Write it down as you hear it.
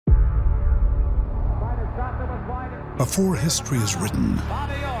Before history is written,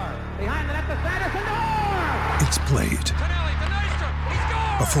 it's played.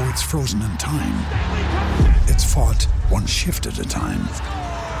 Before it's frozen in time, it's fought one shift at a time.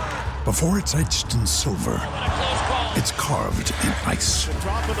 Before it's etched in silver, it's carved in ice.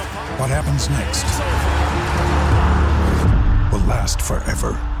 What happens next will last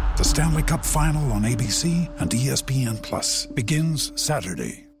forever. The Stanley Cup Final on ABC and ESPN Plus begins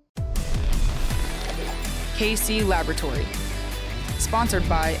Saturday. KC Laboratory, sponsored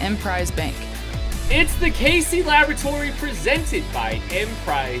by Emprise Bank. It's the KC Laboratory presented by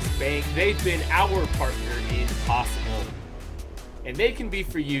Emprise Bank. They've been our partner in Possible, and they can be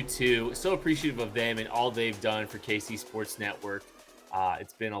for you too. So appreciative of them and all they've done for KC Sports Network.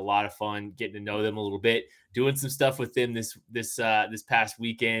 It's been a lot of fun getting to know them a little bit, doing some stuff with them this past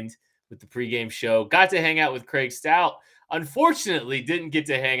weekend with the pregame show. Got to hang out with Craig Stout. Unfortunately, didn't get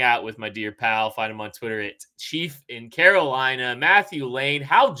to hang out with my dear pal. Find him on Twitter at Chief in Carolina. Matthew Lane,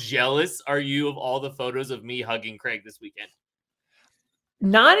 how jealous are you of all the photos of me hugging Craig this weekend?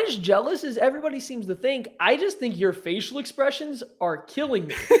 Not as jealous as everybody seems to think. I just think your facial expressions are killing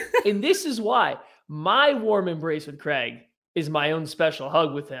me. And this is why my warm embrace with Craig is my own special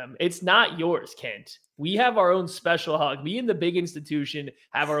hug with him. It's not yours, Kent. We have our own special hug. Me and the big institution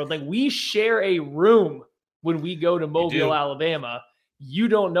have our own thing. We share a room when we go to Mobile, Alabama. You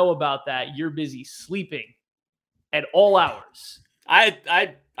don't know about that. You're busy sleeping at all hours.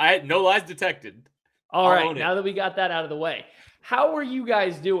 I had no lies detected. All right, now that we got that out of the way, how are you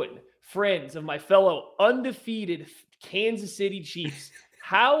guys doing, friends of my fellow undefeated Kansas City Chiefs?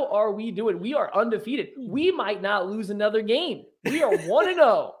 How are we doing? We are undefeated. We might not lose another game. We are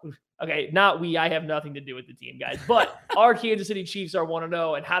 1-0. Okay, not we. I have nothing to do with the team, guys. But our Kansas City Chiefs are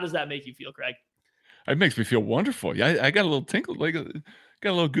 1-0. And how does that make you feel, Craig? It makes me feel wonderful. I got a little tinkle, got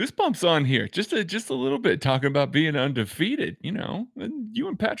a little goosebumps on here. Just a little bit talking about being undefeated. And you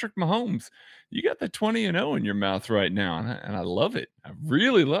and Patrick Mahomes, you got the 20-0 in your mouth right now, and I love it. I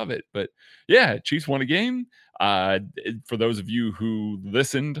really love it. But yeah, Chiefs won a game. For those of you who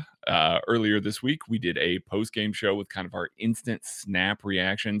listened earlier this week, we did a post-game show with kind of our instant snap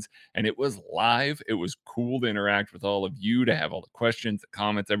reactions, and it was live. It was cool to interact with all of you, to have all the questions, the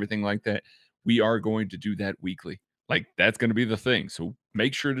comments, everything like that. We are going to do that weekly. That's going to be the thing. So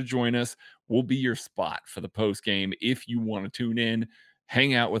make sure to join us. We'll be your spot for the post-game if you want to tune in,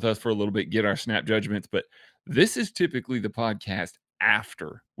 hang out with us for a little bit, get our snap judgments. But this is typically the podcast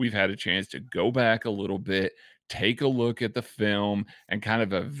after we've had a chance to go back a little bit, take a look at the film, and kind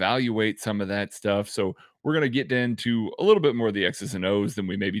of evaluate some of that stuff. So we're going to get into a little bit more of the X's and O's than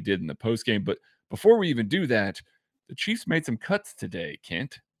we maybe did in the postgame. But before we even do that, the Chiefs made some cuts today,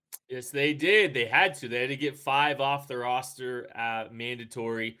 Kent. Yes, they did. They had to. They had to get 5 off the roster,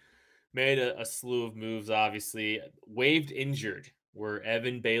 mandatory. Made a slew of moves, obviously. Waived injured were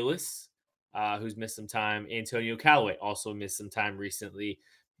Evan Bayless, who's missed some time. Antonio Callaway also missed some time recently.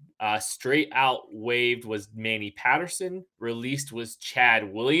 Straight out waived was Manny Patterson. Released was Chad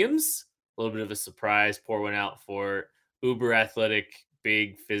Williams. A little bit of a surprise. Pour one out for uber athletic,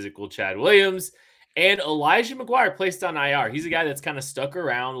 big physical Chad Williams. And Elijah McGuire placed on IR. He's a guy that's kind of stuck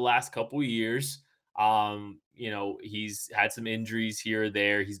around the last couple of years. He's had some injuries here or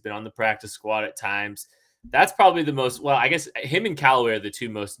there. He's been on the practice squad at times. That's probably the most, I guess him and Callaway are the two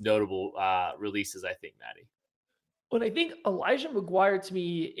most notable releases, I think, Maddie. Well, I think Elijah McGuire to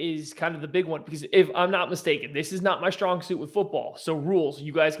me is kind of the big one because if I'm not mistaken, this is not my strong suit with football. So rules,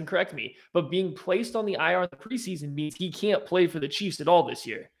 you guys can correct me. But being placed on the IR in the preseason means he can't play for the Chiefs at all this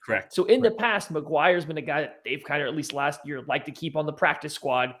year. Correct. So in the past, McGuire's been a guy that they've kind of, at least last year, like to keep on the practice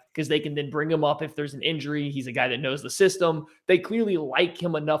squad because they can then bring him up if there's an injury. He's a guy that knows the system. They clearly like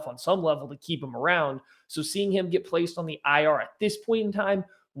him enough on some level to keep him around. So seeing him get placed on the IR at this point in time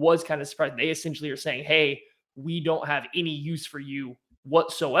was kind of surprising. They essentially are saying, hey, we don't have any use for you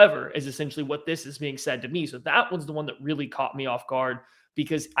whatsoever, is essentially what this is being said to me. So that one's the one that really caught me off guard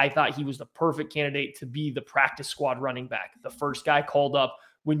because I thought he was the perfect candidate to be the practice squad running back, the first guy called up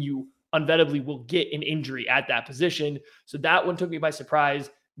when you unvettably will get an injury at that position. So that one took me by surprise.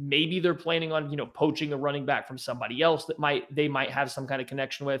 Maybe they're planning on, poaching a running back from somebody else that they might have some kind of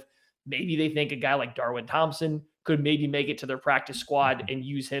connection with. Maybe they think a guy like Darwin Thompson could maybe make it to their practice squad and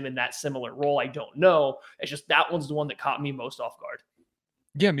use him in that similar role. I don't know. It's just that one's the one that caught me most off guard.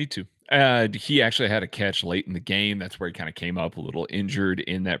 Yeah, me too. He actually had a catch late in the game. That's where he kind of came up a little injured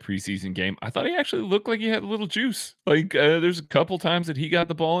in that preseason game. I thought he actually looked like he had a little juice. There's a couple times that he got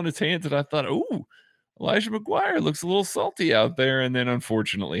the ball in his hands and I thought, oh, Elijah McGuire looks a little salty out there. And then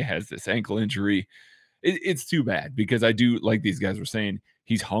unfortunately has this ankle injury. It's too bad because I do, like these guys were saying,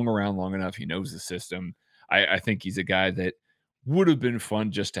 he's hung around long enough. He knows the system. I think he's a guy that would have been fun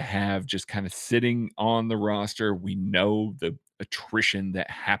just to have just kind of sitting on the roster. We know the attrition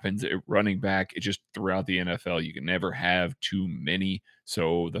that happens at running back. It just throughout the NFL, you can never have too many.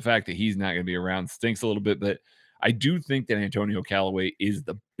 So the fact that he's not going to be around stinks a little bit, but I do think that Antonio Callaway is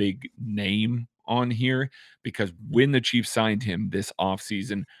the big name on here because when the Chiefs signed him this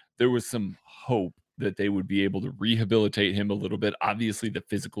offseason, there was some hope that they would be able to rehabilitate him a little bit. Obviously, the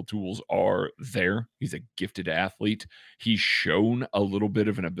physical tools are there. He's a gifted athlete. He's shown a little bit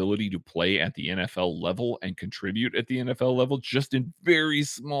of an ability to play at the NFL level and contribute at the NFL level, just in very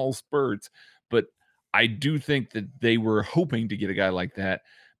small spurts. But I do think that they were hoping to get a guy like that,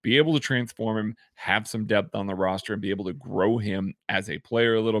 be able to transform him, have some depth on the roster, and be able to grow him as a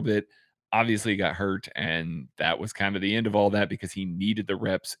player a little bit. Obviously, he got hurt, and that was kind of the end of all that because he needed the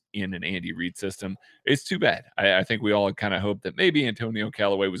reps in an Andy Reid system. It's too bad. I think we all kind of hoped that maybe Antonio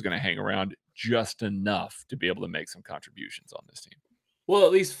Callaway was going to hang around just enough to be able to make some contributions on this team. Well,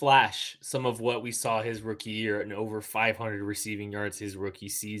 at least flash some of what we saw his rookie year and over 500 receiving yards his rookie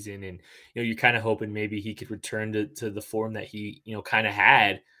season. And, you're kind of hoping maybe he could return to the form that he, kind of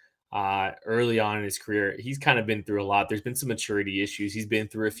had early on in his career. He's kind of been through a lot. There's been some maturity issues. He's been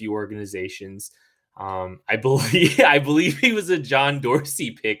through a few organizations. I believe he was a John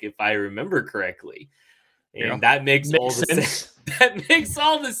Dorsey pick, if I remember correctly. And that makes all the sense. That makes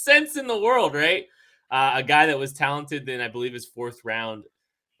all the sense in the world, right? A guy that was talented in, I believe, his 4th round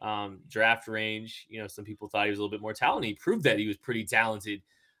draft range. Some people thought he was a little bit more talented. He proved that he was pretty talented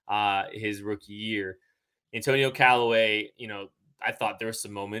his rookie year. Antonio Callaway, I thought there were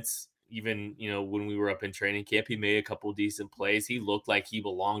some moments, even, when we were up in training camp, he made a couple decent plays. He looked like he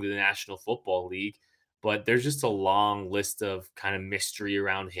belonged to the National Football League, but there's just a long list of kind of mystery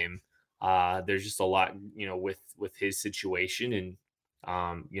around him. There's just a lot, with his situation. And,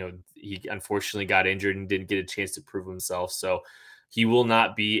 he unfortunately got injured and didn't get a chance to prove himself. So he will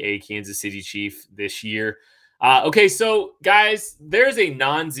not be a Kansas City Chief this year. Okay, so guys, there's a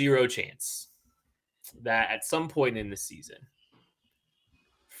non-zero chance that at some point in the season,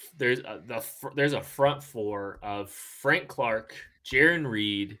 there's a front four of Frank Clark, Jaron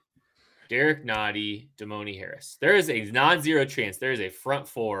Reed, Derek Nottie, Damoni Harris. There is a non-zero chance there is a front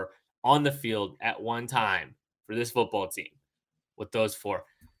four on the field at one time for this football team with those four.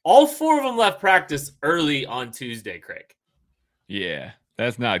 All 4 of them left practice early on Tuesday, Craig. Yeah,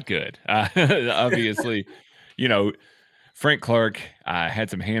 that's not good. Obviously, Frank Clark had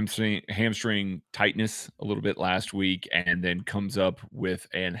some hamstring tightness a little bit last week and then comes up with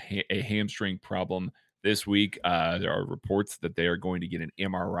a hamstring problem this week. There are reports that they are going to get an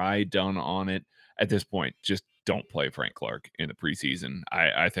MRI done on it. At this point, just don't play Frank Clark in the preseason.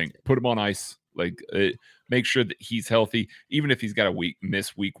 I think put him on ice. Make sure that he's healthy. Even if he's got to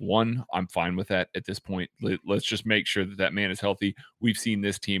miss week 1, I'm fine with that at this point. Let's just make sure that man is healthy. We've seen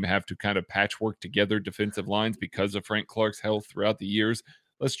this team have to kind of patchwork together defensive lines because of Frank Clark's health throughout the years.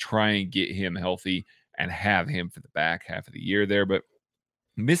 Let's try and get him healthy and have him for the back half of the year there. But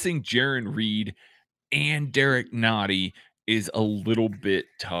missing Jaron Reed and Derek Nottie is a little bit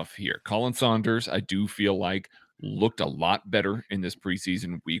tough here. Colin Saunders, I do feel like, looked a lot better in this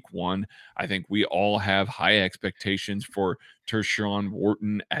preseason week 1. I think we all have high expectations for Tershawn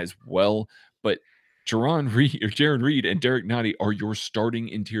Wharton as well, but Jaron Reed and Derek Nottie are your starting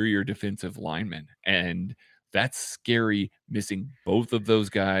interior defensive linemen, and that's scary, missing both of those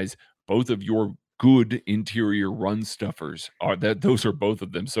guys. Both of your good interior run stuffers those are both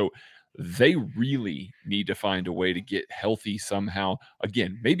of them. So they really need to find a way to get healthy somehow.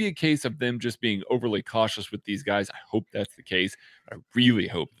 Again, maybe a case of them just being overly cautious with these guys. I hope that's the case. I really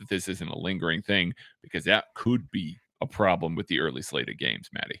hope that this isn't a lingering thing because that could be a problem with the early slate of games,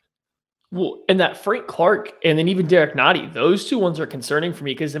 Maddie. Well, and that Frank Clark and then even Derek Nottie, those 2 ones are concerning for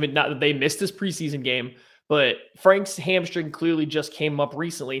me because, not that they missed this preseason game, but Frank's hamstring clearly just came up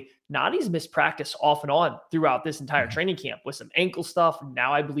recently. Nottie's missed practice off and on throughout this entire training camp with some ankle stuff.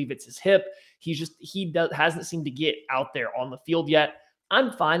 Now I believe it's his hip. Hasn't seemed to get out there on the field yet.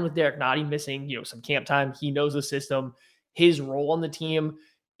 I'm fine with Derek Nottie missing, some camp time. He knows the system. His role on the team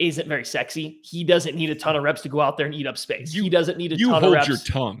isn't very sexy. He doesn't need a ton of reps to go out there and eat up space. He doesn't need a ton of reps. You hold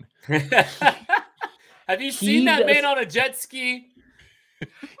your tongue. Have you seen that man on a jet ski?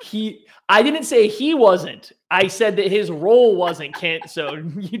 I didn't say he wasn't. I said that his role wasn't, Kent. So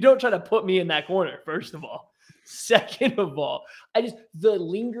you don't try to put me in that corner, first of all. Second of all, the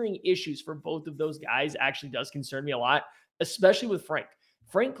lingering issues for both of those guys actually does concern me a lot, especially with Frank.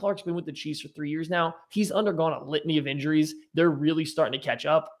 Frank Clark's been with the Chiefs for 3 years now. He's undergone a litany of injuries. They're really starting to catch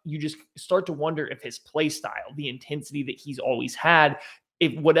up. You just start to wonder if his play style, the intensity that he's always had,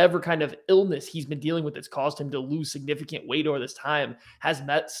 if whatever kind of illness he's been dealing with that's caused him to lose significant weight over this time has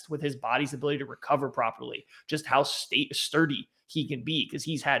messed with his body's ability to recover properly, just how sturdy he can be, because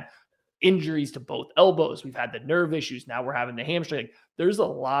he's had injuries to both elbows. We've had the nerve issues. Now we're having the hamstring. There's a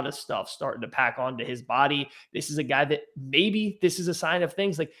lot of stuff starting to pack onto his body. This is a guy that maybe this is a sign of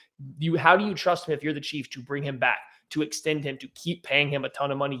things like how do you trust him if you're the Chiefs to bring him back, to extend him, to keep paying him a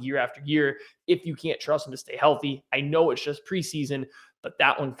ton of money year after year if you can't trust him to stay healthy? I know it's just preseason, but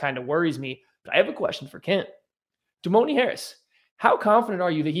that one kind of worries me. But I have a question for Kent. Damoni Harris, how confident are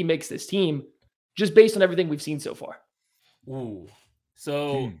you that he makes this team just based on everything we've seen so far? Ooh.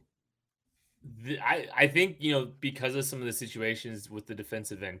 So I think, because of some of the situations with the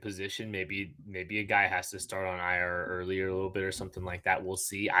defensive end position, maybe a guy has to start on IR earlier a little bit or something like that. We'll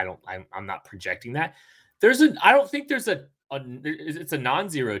see. I'm not projecting that. I don't think there's it's a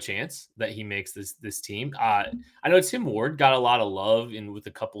non-zero chance that he makes this team. I know Tim Ward got a lot of love with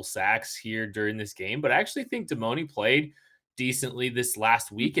a couple sacks here during this game, but I actually think Damoni played decently this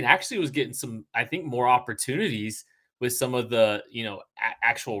last week and actually was getting some, I think, more opportunities with some of the,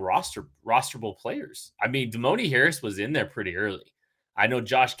 actual rosterable players. I mean, Damoni Harris was in there pretty early. I know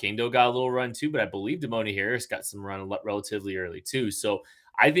Josh Kendo got a little run too, but I believe Damoni Harris got some run relatively early too. So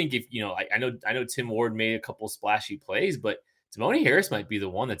I think if, I know Tim Ward made a couple splashy plays, but Damoni Harris might be the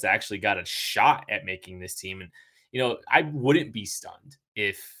one that's actually got a shot at making this team. And, I wouldn't be stunned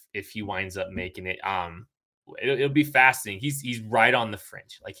if he winds up making it. It'll be fascinating. He's right on the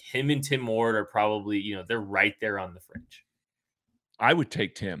fringe. Like him and Tim Ward are probably, they're right there on the fringe. I would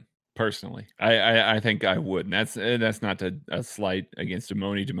take Tim personally. I think I would. And that's not a slight against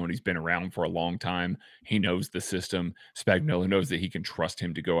Damoni. Damoni's been around for a long time. He knows the system. Spagnuolo knows that he can trust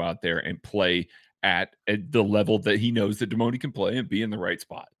him to go out there and play at the level that he knows that Damoni can play and be in the right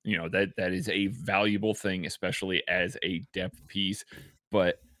spot. That is a valuable thing, especially as a depth piece.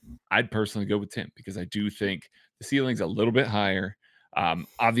 But I'd personally go with Tim because I do think the ceiling's a little bit higher.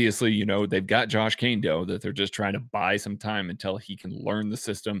 Obviously, they've got Josh Kando that they're just trying to buy some time until he can learn the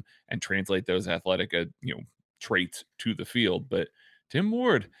system and translate those athletic, traits to the field. But Tim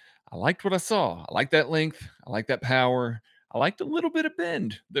Ward, I liked what I saw. I like that length. I like that power. I liked a little bit of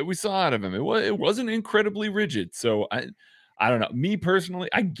bend that we saw out of him. It wasn't incredibly rigid. So I don't know. Me personally,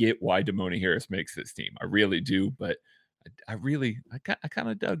 I get why Damoni Harris makes this team. I really do. But I kind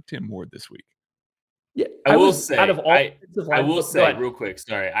of dug Tim Ward this week. Yeah, I will say real quick.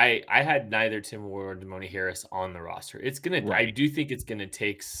 Sorry, I had neither Tim Ward or Damoni Harris on the roster. I do think it's gonna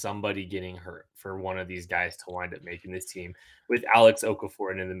take somebody getting hurt for one of these guys to wind up making this team. With Alex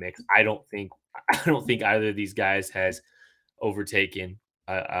Okafor in the mix, I don't think either of these guys has overtaken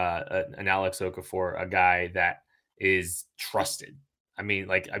an Alex Okafor, a guy that is trusted. I mean,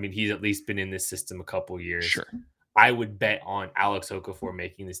 he's at least been in this system a couple years. Sure. I would bet on Alex Okafor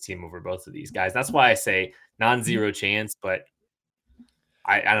making this team over both of these guys. That's why I say non-zero chance, but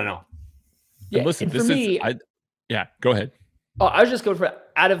I don't know. Yeah, listen, go ahead. Oh, I was just going for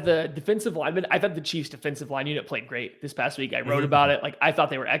out of the defensive linemen. I thought the Chiefs' defensive line unit played great this past week. I wrote about it. Like I thought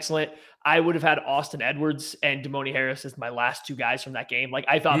they were excellent. I would have had Austin Edwards and Damoni Harris as my last two guys from that game. Like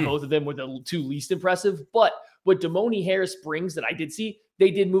I thought both of them were the two least impressive. But what Damoni Harris brings that I did see,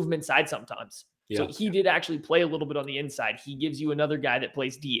 they did move him inside sometimes. So he did actually play a little bit on the inside. He gives you another guy that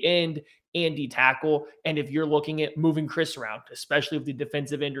plays D end and D tackle. And if you're looking at moving Chris around, especially if the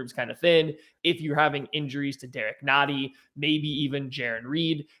defensive end room's kind of thin, if you're having injuries to Derek Nottie, maybe even Jaron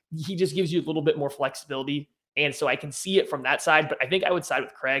Reed, he just gives you a little bit more flexibility. And so I can see it from that side, but I think I would side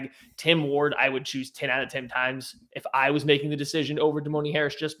with Craig. Tim Ward, I would choose 10 out of 10 times if I was making the decision over Damoni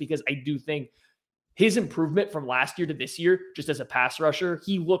Harris, just because I do think his improvement from last year to this year, just as a pass rusher,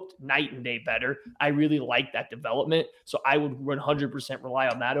 he looked night and day better. I really like that development. So I would 100% rely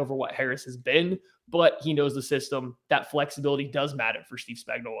on that over what Harris has been, but he knows the system. That flexibility does matter for Steve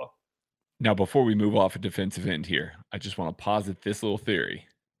Spagnuolo. Now, before we move off a defensive end here, I just want to posit this little theory.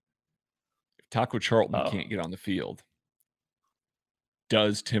 If Taco Charlton can't get on the field,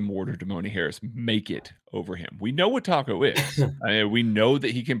 does Tim Ward or Damoni Harris make it over him? We know what Taco is. We know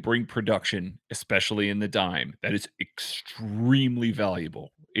that he can bring production, especially in the dime. That is extremely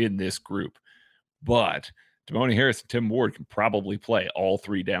valuable in this group. But Damoni Harris and Tim Ward can probably play all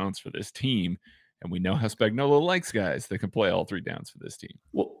three downs for this team. And we know how Spagnuolo likes guys that can play all three downs for this team.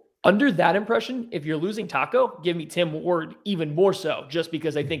 Well, under that impression, if you're losing Taco, give me Tim Ward even more so, just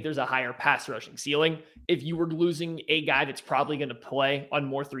because I think there's a higher pass rushing ceiling. If you were losing a guy that's probably going to play on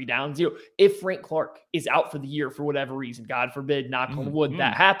more three downs, if Frank Clark is out for the year for whatever reason, God forbid, knock on wood,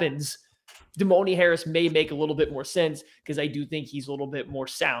 that happens, Damoni Harris may make a little bit more sense because I do think he's a little bit more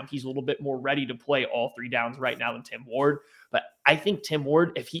sound. He's a little bit more ready to play all three downs right now than Tim Ward. But I think Tim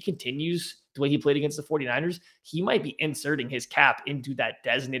Ward, if he continues the way he played against the 49ers, he might be inserting his cap into that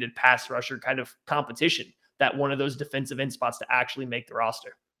designated pass rusher kind of competition, that one of those defensive end spots to actually make the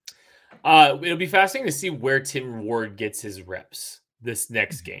roster. It'll be fascinating to see where Tim Ward gets his reps this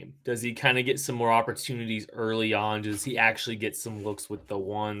next game. Does he kind of get some more opportunities early on? Does he actually get some looks with the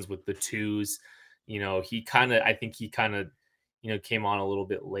ones, with the twos? I think he kind of, came on a little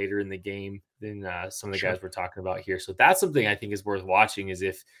bit later in the game than some of the guys we're talking about here. So that's something I think is worth watching, is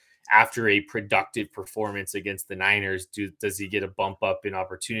if after a productive performance against the Niners, does he get a bump up in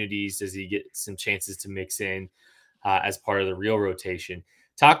opportunities? Does he get some chances to mix in as part of the real rotation?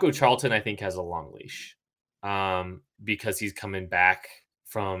 Taco Charlton, I think, has a long leash because he's coming back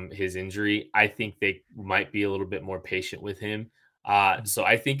from his injury. I think they might be a little bit more patient with him. So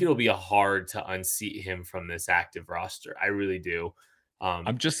I think it'll be hard to unseat him from this active roster. I really do.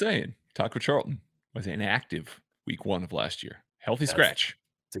 I'm just saying, Taco Charlton was inactive week 1 of last year. Healthy scratch.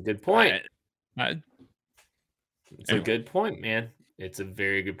 It's a good point. It's a good point, man. It's a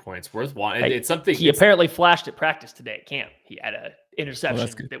very good point. It's worth watching. It's something he apparently flashed at practice today at camp. He had an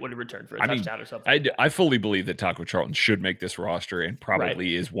interception that would have returned for a touchdown or something. I fully believe that Taco Charlton should make this roster and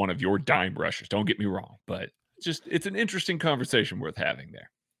probably is one of your dime rushers. Don't get me wrong, but it's an interesting conversation worth having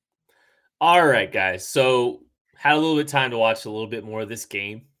there. All right, guys. So had a little bit of time to watch a little bit more of this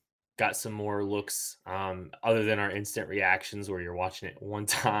game. Got some more looks other than our instant reactions where you're watching it one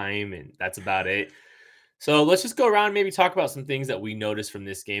time and that's about it. So let's just go around and maybe talk about some things that we noticed from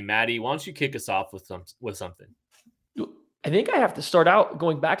this game. Maddie, why don't you kick us off with something? I think I have to start out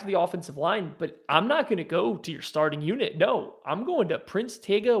going back to the offensive line, but I'm not going to go to your starting unit. No, I'm going to Prince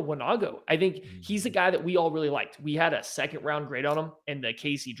Tega Wanago. I think he's a guy that we all really liked. We had a second round grade on him in the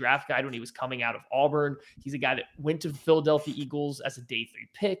KC draft guide when he was coming out of Auburn. He's a guy that went to the Philadelphia Eagles as a day 3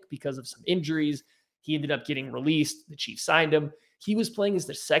 pick because of some injuries. He ended up getting released. The Chiefs signed him. He was playing as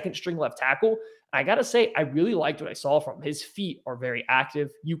the second string left tackle. I got to say, I really liked what I saw from him. His feet are very active.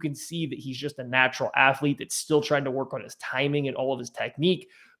 You can see that he's just a natural athlete that's still trying to work on his timing and all of his technique,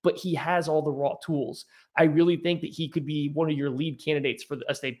 but he has all the raw tools. I really think that he could be one of your lead candidates for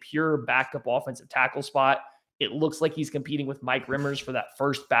a pure backup offensive tackle spot. It looks like he's competing with Mike Rimmers for that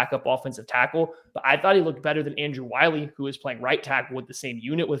first backup offensive tackle, but I thought he looked better than Andrew Wiley, who is playing right tackle with the same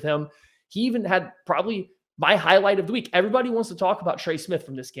unit with him. He even had probably my highlight of the week. Everybody wants to talk about Trey Smith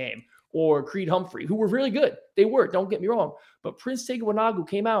from this game, or Creed Humphrey, who were really good. They were, don't get me wrong. But Prince Tega Wanago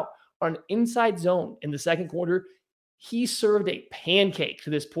came out on an inside zone in the second quarter. He served a pancake to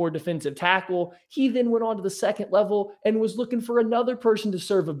this poor defensive tackle. He then went on to the second level and was looking for another person to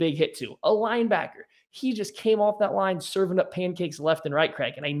serve a big hit to, a linebacker. He just came off that line serving up pancakes left and right,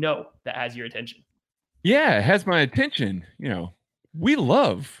 Craig, and I know that has your attention. Yeah, it has my attention. We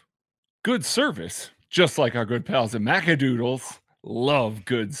love good service, just like our good pals at Macadoodles love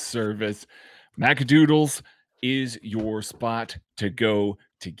good service. Macadoodles is your spot to go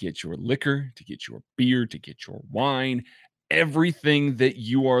to get your liquor, to get your beer, to get your wine, everything that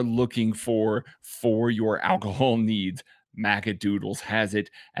you are looking for your alcohol needs. Macadoodles has it,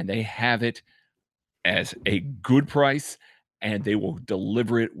 and they have it as a good price, and they will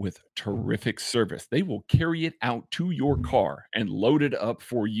deliver it with terrific service. They will carry it out to your car and load it up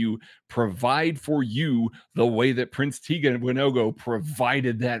for you, provide for you the way that Prince Tega Wanago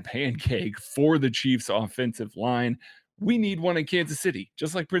provided that pancake for the Chiefs offensive line. We need one in Kansas City,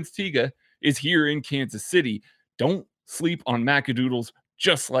 just like Prince Tega is here in Kansas City. Don't sleep on Macadoodles,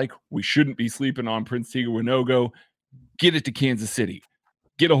 just like we shouldn't be sleeping on Prince Tega Wanago. Get it to Kansas City.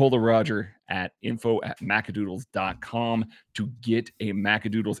 Get a hold of Roger at info@macadoodles.com to get a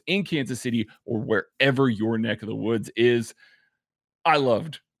Macadoodles in Kansas City or wherever your neck of the woods is. I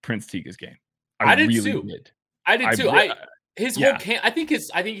loved Prince Tega's game. I did too. His whole camp. I think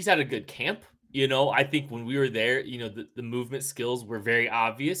he's had a good camp. I think when we were there, the movement skills were very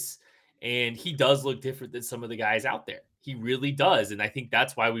obvious, and he does look different than some of the guys out there. He really does, and I think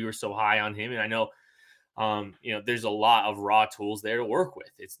that's why we were so high on him. And I know. There's a lot of raw tools there to work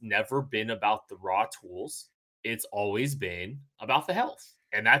with. It's never been about the raw tools. It's always been about the health.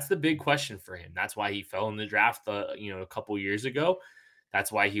 And that's the big question for him. That's why he fell in the draft, a couple years ago.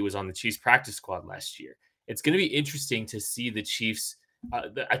 That's why he was on the Chiefs practice squad last year. It's going to be interesting to see the Chiefs,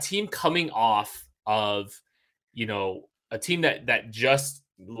 a team coming off of, a team that just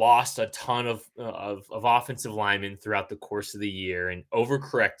lost a ton of offensive linemen throughout the course of the year and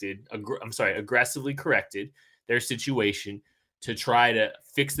aggressively corrected their situation to try to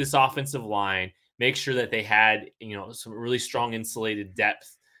fix this offensive line, make sure that they had, some really strong insulated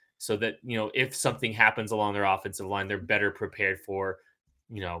depth so that, if something happens along their offensive line, they're better prepared for,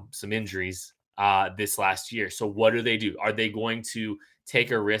 some injuries this last year. So what do they do? Are they going to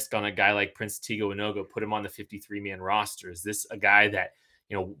take a risk on a guy like Prince Tigo Inogo, put him on the 53-man roster? Is this a guy that,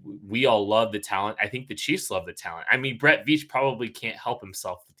 we all love the talent? I think the Chiefs love the talent. I mean, Brett Veach probably can't help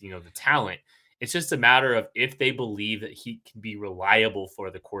himself with, the talent. It's just a matter of if they believe that he can be reliable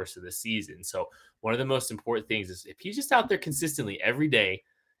for the course of the season. So one of the most important things is if he's just out there consistently every day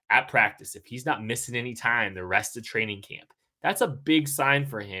at practice, if he's not missing any time the rest of training camp, that's a big sign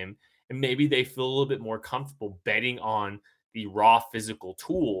for him. And maybe they feel a little bit more comfortable betting on the raw physical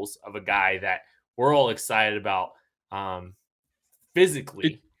tools of a guy that we're all excited about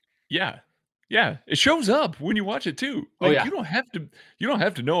physically. Yeah. It shows up when you watch it too. Like you don't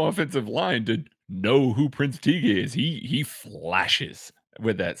have to know offensive line to know who Prince Tiga is. He flashes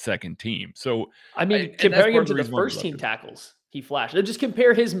with that second team. So I mean, comparing him to the first team tackles, he flashed. Just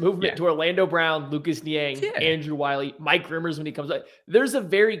compare his movement to Orlando Brown, Lucas Niang, Andrew Wiley, Mike Rimmers when he comes out. There's a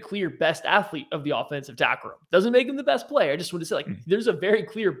very clear best athlete of the offensive tackle room. Doesn't make him the best player. I just want to say, there's a very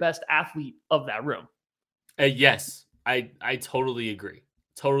clear best athlete of that room. Yes, I totally agree.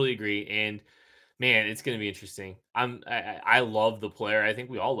 Totally agree. And man, it's going to be interesting. I love the player. I think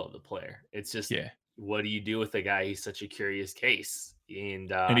we all love the player. It's just, what do you do with the guy? He's such a curious case.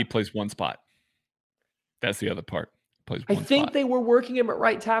 And he plays one spot. That's the other part. I think they were working him at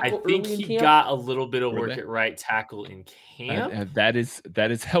right tackle. I think he got a little bit of work at right tackle in camp. And that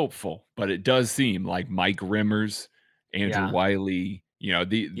is helpful, but it does seem like Mike Rimmers, Andrew Wiley,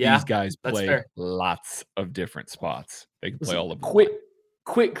 these guys play lots of different spots. They can play all of them.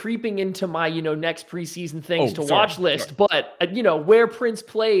 Quit creeping into my, next preseason things to watch list. But, where Prince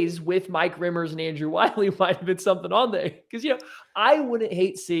plays with Mike Rimmers and Andrew Wiley might have been something on there. Because, I wouldn't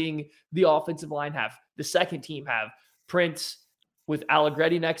hate seeing the offensive line have the second team have Prince with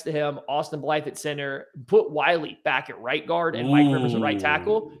Allegretti next to him, Austin Blythe at center, put Wiley back at right guard and Mike Rimmers at right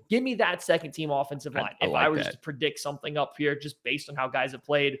tackle. Give me that second team offensive line. If I were just to predict something up here, just based on how guys have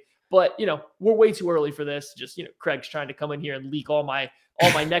played. But, we're way too early for this. Just, Craig's trying to come in here and leak all my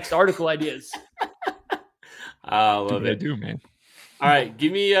next article ideas. I love it. I do, man. All right.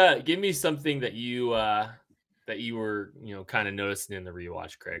 Give me something that you were, kind of noticing in the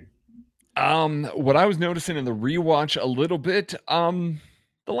rewatch, Craig. What I was noticing in the rewatch a little bit, the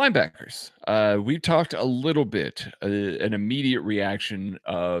linebackers. We've talked a little bit, an immediate reaction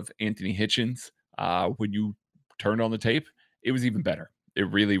of Anthony Hitchens. When you turned on the tape, it was even better. It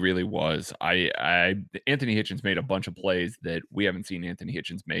really, really was. Anthony Hitchens made a bunch of plays that we haven't seen Anthony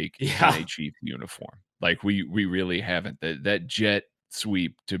Hitchens make in a Chiefs uniform. Like we really haven't. That jet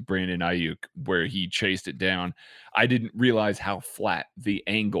sweep to Brandon Ayuk where he chased it down. I didn't realize how flat the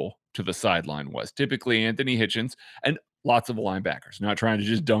angle to the sideline was. Typically Anthony Hitchens and lots of linebackers, not trying to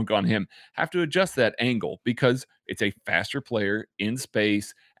just dunk on him, have to adjust that angle because it's a faster player in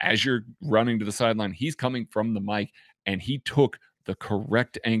space. As you're running to the sideline, he's coming from the mic and he took the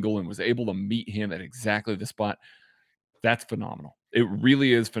correct angle and was able to meet him at exactly the spot. That's phenomenal. It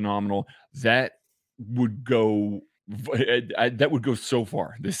really is phenomenal. That would go so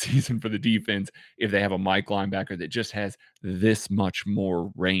far this season for the defense if they have a Mike linebacker that just has this much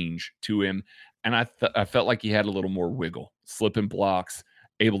more range to him. And I felt like he had a little more wiggle, slipping blocks,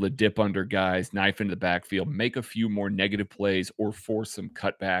 able to dip under guys, knife into the backfield, make a few more negative plays or force some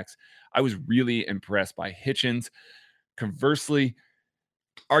cutbacks. I was really impressed by Hitchens. Conversely,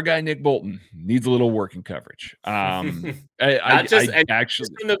 our guy Nick Bolton needs a little working coverage. Not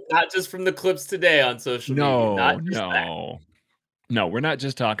just from the clips today on social media. No, we're not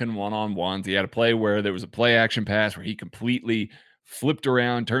just talking one-on-ones. He had a play where there was a play action pass where he completely flipped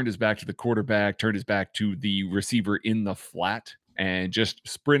around, turned his back to the quarterback, turned his back to the receiver in the flat, and just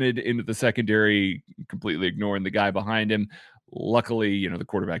sprinted into the secondary, completely ignoring the guy behind him. Luckily, the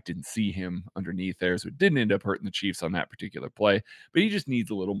quarterback didn't see him underneath there, so it didn't end up hurting the Chiefs on that particular play. But he just needs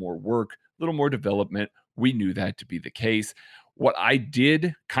a little more work, a little more development. We knew that to be the case. What I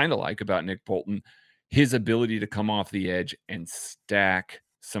did kind of like about Nick Bolton, his ability to come off the edge and stack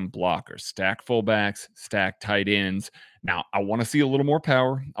some blockers, stack fullbacks, stack tight ends. Now, I want to see a little more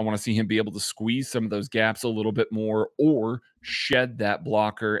power. I want to see him be able to squeeze some of those gaps a little bit more or shed that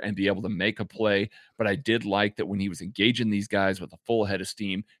blocker and be able to make a play. But I did like that when he was engaging these guys with a full head of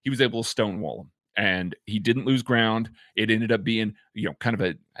steam, he was able to stonewall them. And he didn't lose ground. It ended up being, kind of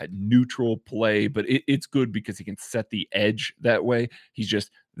a neutral play, but it's good because he can set the edge that way. He's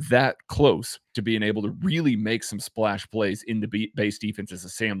just that close to being able to really make some splash plays in the base defense as a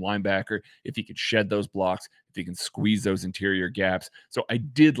Sam linebacker. If he could shed those blocks, if he can squeeze those interior gaps. So I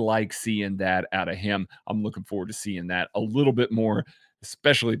did like seeing that out of him. I'm looking forward to seeing that a little bit more,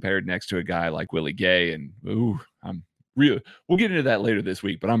 especially paired next to a guy like Willie Gay. And we'll get into that later this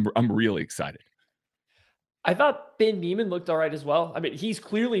week, but I'm really excited. I thought Ben Neiman looked all right as well. I mean, he's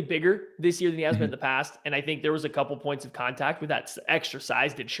clearly bigger this year than he has been in Mhm. the past. And I think there was a couple points of contact with that extra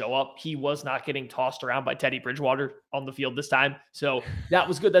size did show up. He was not getting tossed around by Teddy Bridgewater on the field this time. So that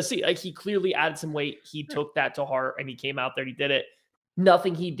was good to see. Like, he clearly added some weight. He took that to heart and he came out there and he did it.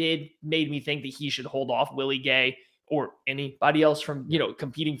 Nothing he did made me think that he should hold off Willie Gay or anybody else from,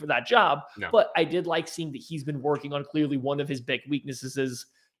 competing for that job. No. But I did like seeing that he's been working on clearly one of his big weaknesses is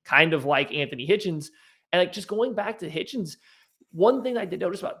kind of like Anthony Hitchens. And like just going back to Hitchens, one thing I did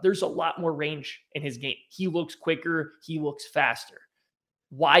notice about there's a lot more range in his game. He looks quicker, he looks faster.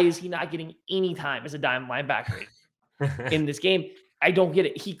 Why is he not getting any time as a dime linebacker in this game? I don't get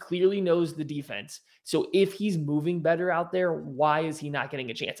it. He clearly knows the defense. So if he's moving better out there, why is he not getting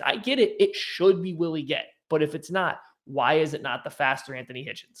a chance? I get it. It should be Willie Gay. But if it's not, why is it not the faster Anthony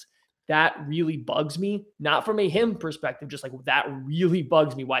Hitchens? That really bugs me, not from a him perspective, just like that really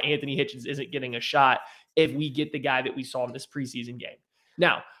bugs me why Anthony Hitchens isn't getting a shot if we get the guy that we saw in this preseason game.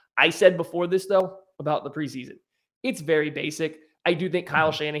 Now, I said before this, though, about the preseason, it's very basic. I do think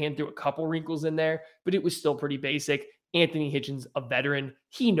Kyle Shanahan threw a couple wrinkles in there, but it was still pretty basic. Anthony Hitchens, a veteran,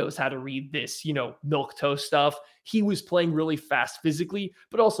 he knows how to read this, milk toast stuff. He was playing really fast physically,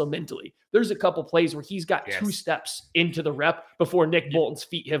 but also mentally. There's a couple plays where he's got 2 steps into the rep before Nick Bolton's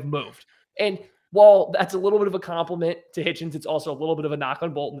feet have moved. And while that's a little bit of a compliment to Hitchens, it's also a little bit of a knock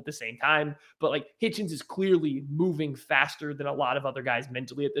on Bolton at the same time. But like Hitchens is clearly moving faster than a lot of other guys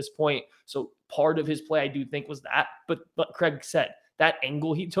mentally at this point. So part of his play, I do think, was that. But Craig said that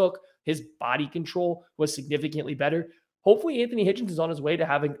angle he took, his body control was significantly better. Hopefully Anthony Hitchens is on his way to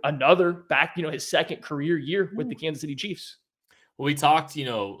having another back, his second career year with the Kansas City Chiefs. Well, we talked, a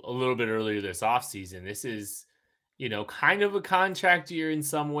little bit earlier this offseason. This is, kind of a contract year in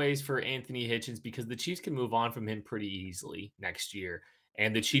some ways for Anthony Hitchens because the Chiefs can move on from him pretty easily next year.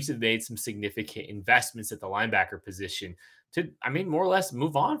 And the Chiefs have made some significant investments at the linebacker position to, more or less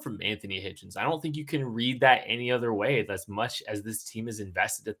move on from Anthony Hitchens. I don't think you can read that any other way as much as this team is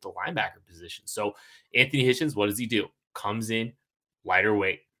invested at the linebacker position. So Anthony Hitchens, what does he do? Comes in, lighter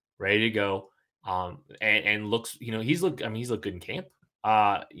weight, ready to go, and looks. He's looked good in camp.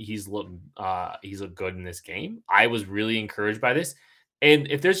 He's looked good in this game. I was really encouraged by this. And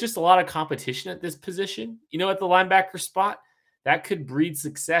if there's just a lot of competition at this position, at the linebacker spot, that could breed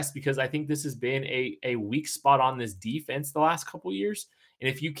success because I think this has been a weak spot on this defense the last couple of years. And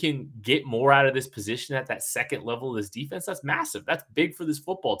if you can get more out of this position at that second level of this defense, that's massive. That's big for this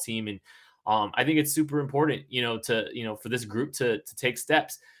football team. And I think it's super important, for this group to take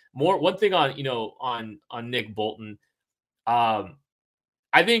steps. One thing on Nick Bolton,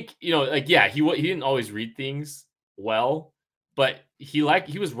 I think, he didn't always read things well, but he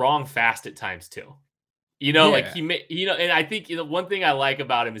was wrong fast at times too. And I think, one thing I like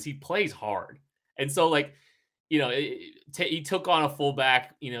about him is he plays hard. And so he took on a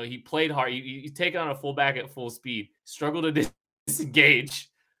fullback, he played hard. You take on a fullback at full speed, struggled to disengage,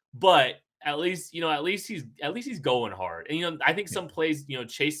 but at least he's going hard. And, I think some plays,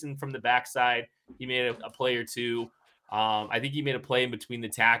 chasing from the backside, he made a play or two. I think he made a play in between the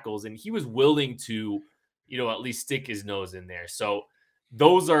tackles and he was willing to, at least stick his nose in there. So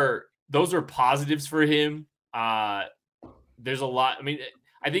those are positives for him. There's a lot.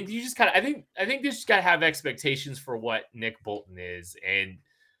 I think you just I think you just got to have expectations for what Nick Bolton is. And,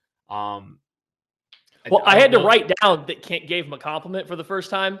 I had to write down that Kent gave him a compliment for the first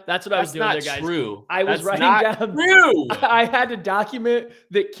time. That's what I was doing there, guys. True. I was writing down. True. I had to document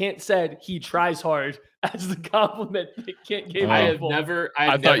that Kent said he tries hard as the compliment that Kent gave him.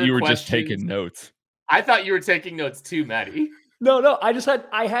 I thought you were just taking notes. I thought you were taking notes too, Maddie. No.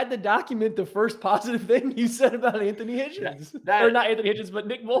 I had to document the first positive thing you said about Anthony Hitchens. Or not Anthony Hitchens, but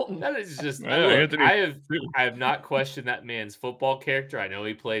Nick Bolton. That is just Anthony. I have not questioned that man's football character. I know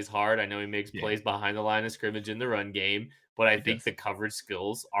he plays hard. I know he makes plays behind the line of scrimmage in the run game, but I think the coverage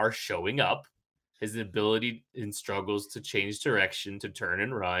skills are showing up. His ability and struggles to change direction, to turn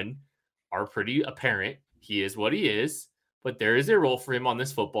and run are pretty apparent. He is what he is, but there is a role for him on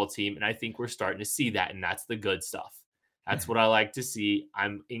this football team, and I think we're starting to see that, and that's the good stuff. That's what I like to see.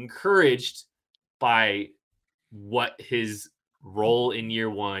 I'm encouraged by what his role in year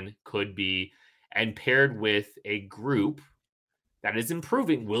one could be, and paired with a group that is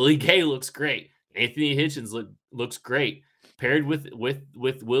improving. Willie Gay looks great. Anthony Hitchens looks great. Paired with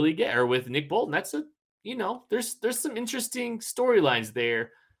Willie Gay or with Nick Bolton, that's there's some interesting storylines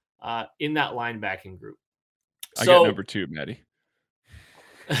there in that linebacking group. I got number 2, Maddie.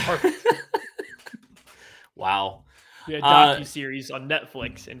 Wow. We had a docuseries on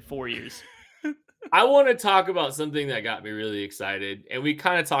Netflix in 4 years. I want to talk about something that got me really excited. And we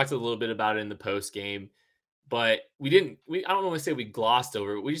kind of talked a little bit about it in the post game. but I don't want to say we glossed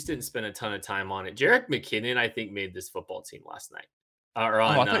over it. We just didn't spend a ton of time on it. Jerick McKinnon, I think, made this football team last night or Oh,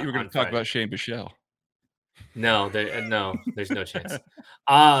 I thought you were going on to talk Friday. about Shane Bichelle. No, there's no chance.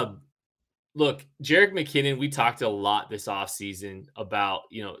 Um, Look, Jerick McKinnon, we talked a lot this offseason about,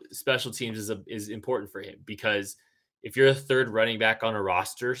 special teams is important for him because if you're a third running back on a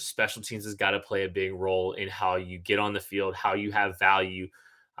roster, special teams has got to play a big role in how you get on the field, how you have value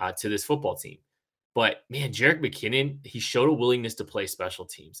to this football team. But man, Jerick McKinnon, he showed a willingness to play special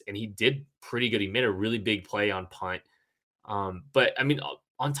teams and he did pretty good. He made a really big play on punt. But I mean,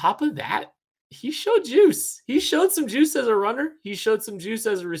 on top of that, he showed juice. He showed some juice as a runner. He showed some juice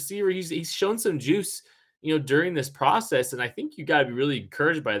as a receiver. He's shown some juice, during this process. And I think you got to be really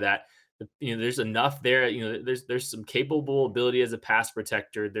encouraged by that. There's enough there. There's some capable ability as a pass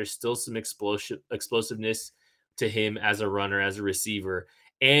protector. There's still some explosiveness to him as a runner, as a receiver.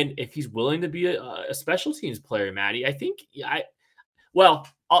 And if he's willing to be a special teams player, Maddie, I think I'll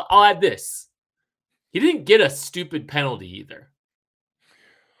add this. He didn't get a stupid penalty either.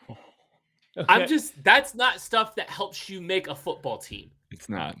 Okay. That's not stuff that helps you make a football team. It's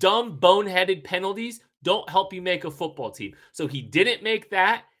not. Dumb, boneheaded penalties don't help you make a football team. So he didn't make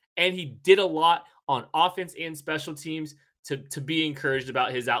that, and he did a lot on offense and special teams to be encouraged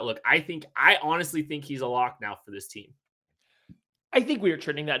about his outlook. I honestly think he's a lock now for this team. I think we were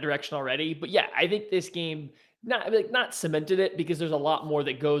trending that direction already, but yeah, I think this game not cemented it because there's a lot more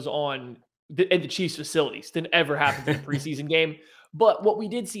that goes on in the Chiefs facilities than ever happens in a preseason game. But what we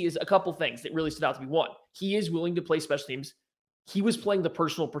did see is a couple things that really stood out to me. One, he is willing to play special teams. He was playing the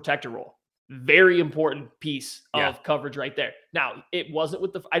personal protector role. Very important piece of coverage right there. Now, it wasn't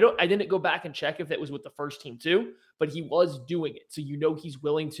with I didn't go back and check if it was with the first team too, but he was doing it. So he's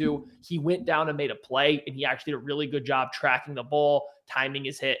willing to. He went down and made a play, and he actually did a really good job tracking the ball, timing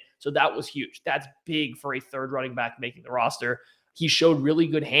his hit. So that was huge. That's big for a third running back making the roster. He showed really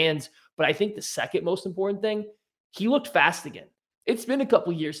good hands, but I think the second most important thing, he looked fast again. It's been a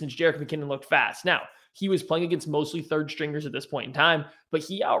couple years since Jerick McKinnon looked fast. Now, he was playing against mostly third stringers at this point in time, but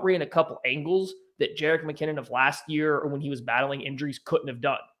he outran a couple angles that Jerick McKinnon of last year or when he was battling injuries couldn't have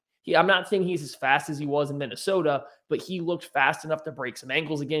done. I'm not saying he's as fast as he was in Minnesota, but he looked fast enough to break some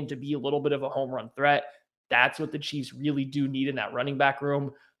angles again, to be a little bit of a home run threat. That's what the Chiefs really do need in that running back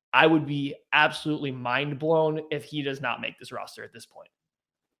room. I would be absolutely mind blown if he does not make this roster at this point.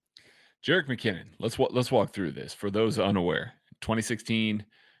 Jerick McKinnon. Let's walk through this for those unaware. 2016,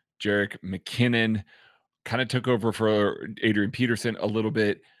 Jerick McKinnon kind of took over for Adrian Peterson a little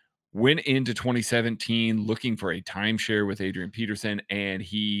bit, went into 2017 looking for a timeshare with Adrian Peterson, and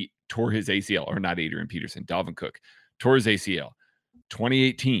he tore his ACL, or not Adrian Peterson, Dalvin Cook, tore his ACL.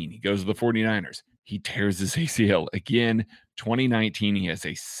 2018, he goes to the 49ers. He tears his ACL again. 2019, he has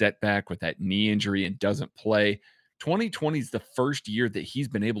a setback with that knee injury and doesn't play. 2020 is the first year that he's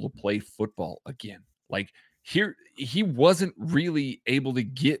been able to play football again. Like, here, he wasn't really able to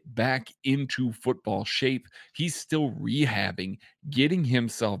get back into football shape. He's still rehabbing, getting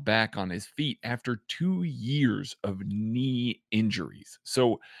himself back on his feet after 2 years of knee injuries.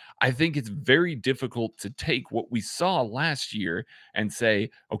 So I think it's very difficult to take what we saw last year and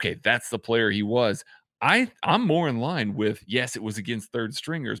say, okay, that's the player he was. I'm more in line with, yes, it was against third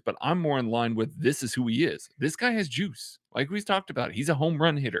stringers, but I'm more in line with this is who he is. This guy has juice. Like we talked about, he's a home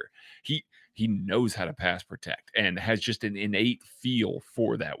run hitter. He knows how to pass protect and has just an innate feel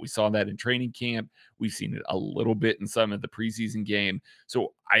for that. We saw that in training camp. We've seen it a little bit in some of the preseason game.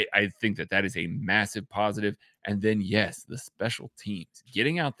 So I think that is a massive positive. And then, yes, the special teams,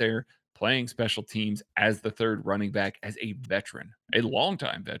 getting out there, playing special teams as the third running back, as a veteran, a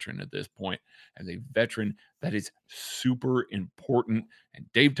longtime veteran at this point, as a veteran, that is super important. And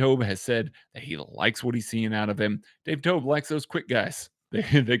Dave Toub has said that he likes what he's seeing out of him. Dave Toub likes those quick guys.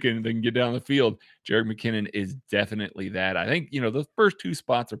 They can get down the field. Jerick McKinnon is definitely that. I think, the first two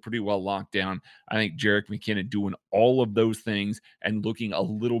spots are pretty well locked down. I think Jerick McKinnon doing all of those things and looking a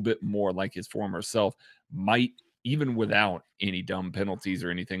little bit more like his former self might, even without any dumb penalties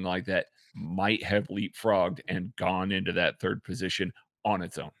or anything like that, might have leapfrogged and gone into that third position on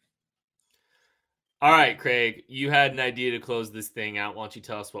its own. All right, Craig, you had an idea to close this thing out. Why don't you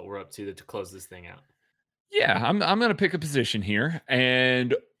tell us what we're up to close this thing out? Yeah, I'm going to pick a position here,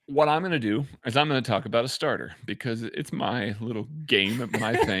 and what I'm going to do is I'm going to talk about a starter because it's my little game,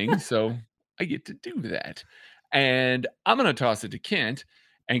 my thing, so I get to do that. And I'm going to toss it to Kent,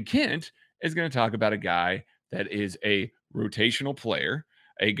 and Kent is going to talk about a guy that is a rotational player,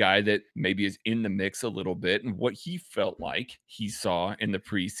 a guy that maybe is in the mix a little bit and what he felt like he saw in the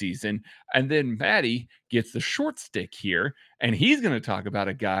preseason. And then Maddie gets the short stick here, and he's going to talk about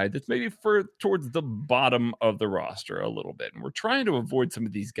a guy that's maybe towards the bottom of the roster a little bit. And we're trying to avoid some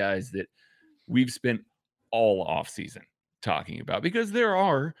of these guys that we've spent all offseason talking about, because there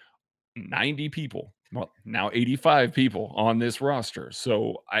are 90 people, well, now 85 people on this roster.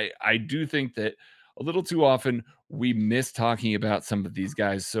 So I do think that a little too often we miss talking about some of these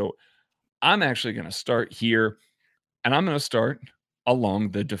guys. So I'm actually going to start here, and I'm going to start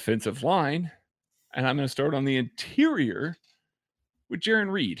along the defensive line, and I'm going to start on the interior with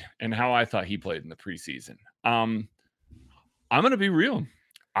Jarran Reed and how I thought he played in the preseason. I'm going to be real.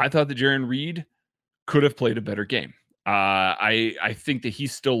 I thought that Jarran Reed could have played a better game. I think that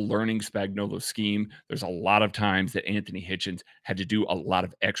he's still learning Spagnuolo's scheme. There's a lot of times that Anthony Hitchens had to do a lot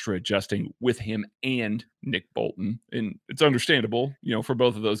of extra adjusting with him and Nick Bolton, and it's understandable, for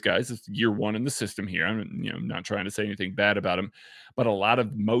both of those guys. It's year one in the system here. I'm, not trying to say anything bad about him, but a lot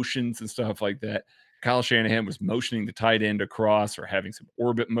of motions and stuff like that. Kyle Shanahan was motioning the tight end across or having some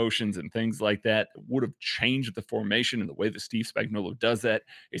orbit motions and things like that would have changed the formation. And the way that Steve Spagnuolo does that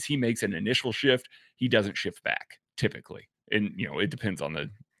is he makes an initial shift. He doesn't shift back typically. And, it depends on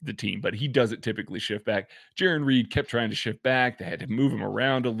the team, but he doesn't typically shift back. Jarran Reed kept trying to shift back. They had to move him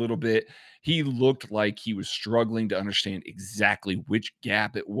around a little bit. He looked like he was struggling to understand exactly which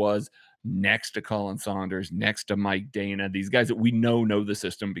gap it was next to Colin Saunders, next to Mike Dana, these guys that we know the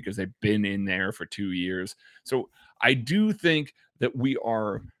system because they've been in there for 2 years. So I do think that we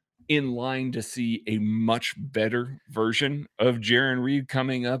are in line to see a much better version of Jarran Reed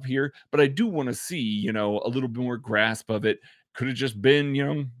coming up here, but I do want to see, a little bit more grasp of it. Could have just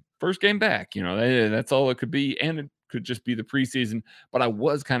been, first game back, that's all it could be. And it could just be the preseason, but I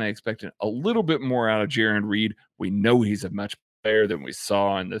was kind of expecting a little bit more out of Jarran Reed. We know he's a much player than we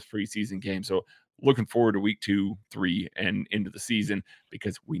saw in this preseason game. So looking forward to week 2, 3, and into the season,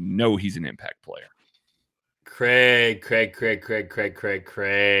 because we know he's an impact player. Craig.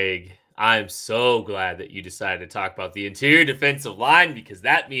 I'm so glad that you decided to talk about the interior defensive line, because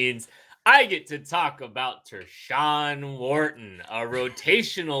that means I get to talk about Tershawn Wharton, a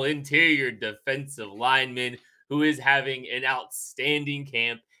rotational interior defensive lineman who is having an outstanding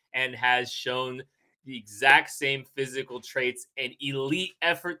camp and has shown the exact same physical traits and elite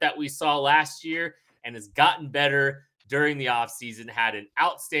effort that we saw last year, and has gotten better during the offseason, had an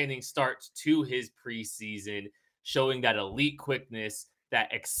outstanding start to his preseason, showing that elite quickness,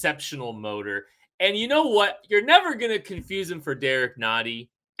 that exceptional motor. And you know what? You're never going to confuse him for Derek Nottie,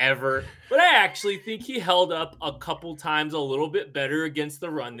 ever. But I actually think he held up a couple times a little bit better against the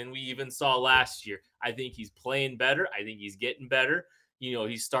run than we even saw last year. I think he's playing better. I think he's getting better.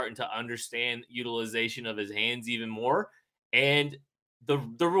 He's starting to understand utilization of his hands even more. And the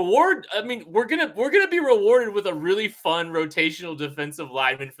reward, we're gonna be rewarded with a really fun rotational defensive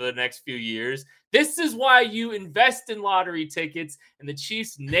lineman for the next few years. This is why you invest in lottery tickets, and the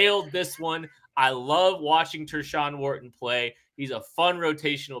Chiefs nailed this one. I love watching Tershawn Wharton play. He's a fun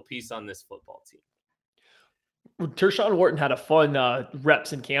rotational piece on this football team. Tershawn Wharton had a fun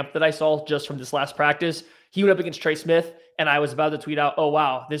reps in camp that I saw just from this last practice. He went up against Trey Smith, and I was about to tweet out, "Oh,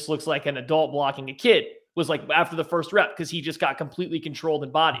 wow, this looks like an adult blocking a kid." Was like after the first rep, because he just got completely controlled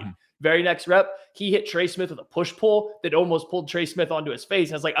and bodied. Mm-hmm. Very next rep, he hit Trey Smith with a push-pull that almost pulled Trey Smith onto his face.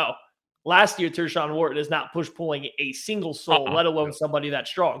 And I was like, oh, last year, Tershawn Wharton is not push-pulling a single soul, let alone somebody that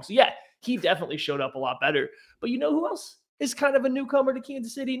strong. So, yeah, he definitely showed up a lot better. But you know who else is kind of a newcomer to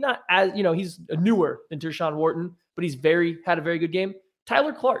Kansas City? Not as, he's newer than Tershawn Wharton, but he's had a very good game.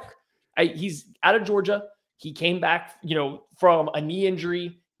 Tyler Clark. He's out of Georgia. He came back, from a knee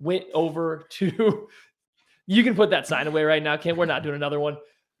injury, went over to – you can put that sign away right now, Ken. We're not doing another one.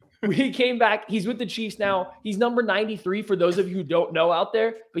 He came back. He's with the Chiefs now. He's number 93 for those of you who don't know out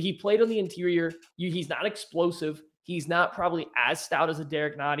there, but he played on the interior. He's not explosive. He's not probably as stout as a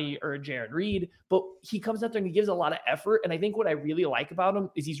Derek Nottie or a Jarran Reed, but he comes out there and he gives a lot of effort. And I think what I really like about him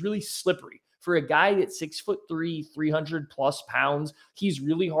is he's really slippery. For a guy that's 6'3", 300+ pounds, he's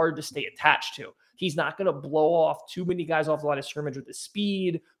really hard to stay attached to. He's not going to blow off too many guys off the line of scrimmage with his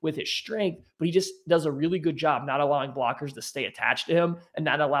speed, with his strength, but he just does a really good job not allowing blockers to stay attached to him, and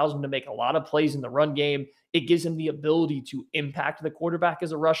that allows him to make a lot of plays in the run game. It gives him the ability to impact the quarterback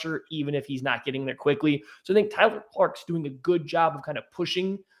as a rusher, even if he's not getting there quickly. So I think Tyler Clark's doing a good job of kind of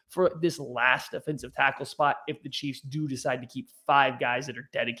pushing for this last defensive tackle spot if the Chiefs do decide to keep 5 guys that are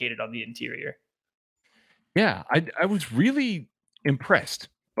dedicated on the interior. Yeah, I was really impressed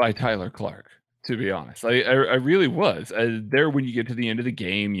by Tyler Clark. to be honest. I really was. There when you get to the end of the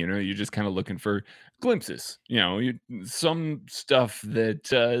game, you're just kinda looking for glimpses, some stuff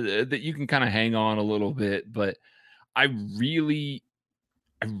that you can kinda hang on a little bit, but I really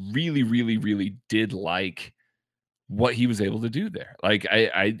I really, really, really did like what he was able to do there. Like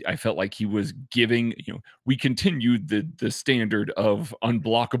I felt like he was giving, we continued the standard of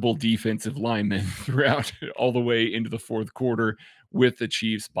unblockable defensive linemen throughout all the way into the fourth quarter with the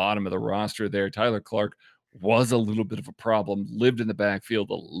Chiefs bottom of the roster there. Tyler Clark was a little bit of a problem, lived in the backfield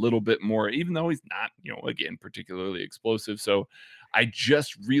a little bit more, even though he's not, again, particularly explosive. So I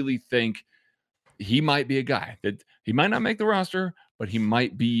just really think he might be a guy that he might not make the roster, but he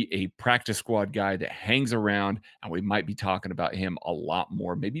might be a practice squad guy that hangs around, and we might be talking about him a lot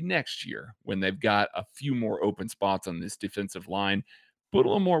more maybe next year when they've got a few more open spots on this defensive line. Put a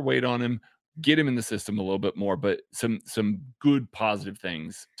little more weight on him, get him in the system a little bit more, but some good positive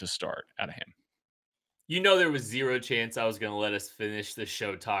things to start out of him. There was zero chance I was going to let us finish the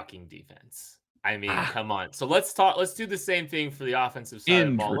show talking defense. I mean, Ah, come on. So let's talk. Let's do the same thing for the offensive side of the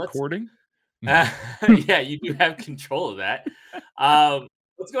end ball. recording. Yeah, you do have control of that.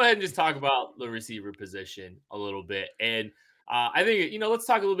 Let's go ahead and just talk about the receiver position a little bit. And I think, let's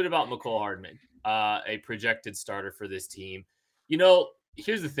talk a little bit about McCole Hardman, a projected starter for this team.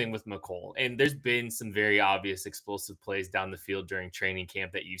 Here's the thing with McCole, and there's been some very obvious explosive plays down the field during training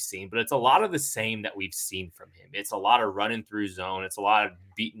camp that you've seen, but it's a lot of the same that we've seen from him. It's a lot of running through zone. It's a lot of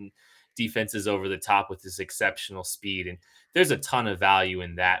beating defenses over the top with his exceptional speed. And there's a ton of value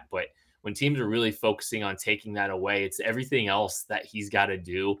in that. But when teams are really focusing on taking that away, it's everything else that he's got to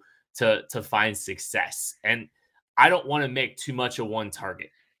do to find success. And I don't want to make too much of one target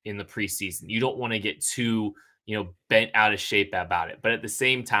in the preseason. You don't want to get too, bent out of shape about it. But at the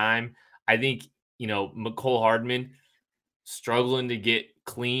same time, I think, McCole Hardman struggling to get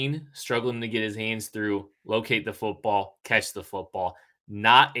clean, struggling to get his hands through, locate the football, catch the football.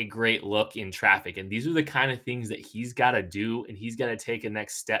 Not a great look in traffic. And these are the kind of things that he's got to do, and he's got to take a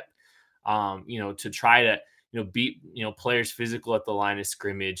next step, to try to, beat, players physical at the line of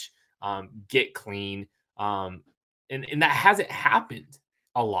scrimmage, get clean. And that hasn't happened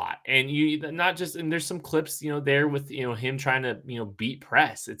a lot. And there's some clips, there with, him trying to, beat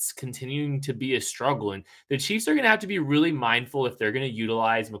press. It's continuing to be a struggle. And the Chiefs are going to have to be really mindful if they're going to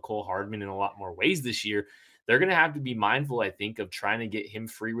utilize McCole Hardman in a lot more ways this year. They're going to have to be mindful, I think, of trying to get him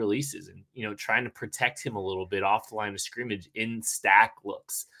free releases and, trying to protect him a little bit off the line of scrimmage in stack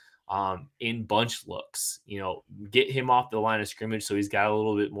looks, in bunch looks, get him off the line of scrimmage so he's got a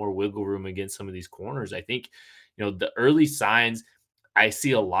little bit more wiggle room against some of these corners. I think, the early signs, I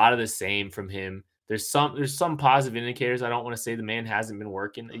see a lot of the same from him. There's some positive indicators. I don't want to say the man hasn't been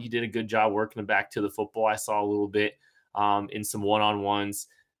working. He did a good job working him back to the football. I saw a little bit in some one-on-ones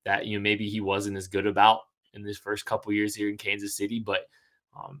that maybe he wasn't as good about in his first couple years here in Kansas City. But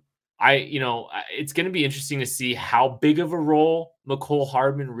it's going to be interesting to see how big of a role McCole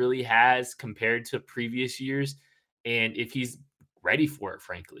Hardman really has compared to previous years, and if he's ready for it,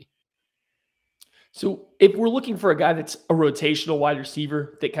 frankly. So if we're looking for a guy that's a rotational wide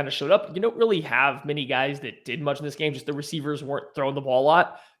receiver that kind of showed up, you don't really have many guys that did much in this game. Just the receivers weren't throwing the ball a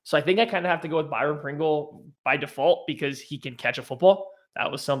lot. So I think I kind of have to go with Byron Pringle by default because he can catch a football.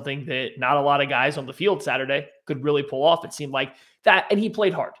 That was something that not a lot of guys on the field Saturday could really pull off. It seemed like that. And he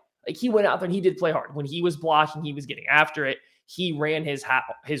played hard. Like he went out there and he did play hard. When he was blocking, he was getting after it. He ran his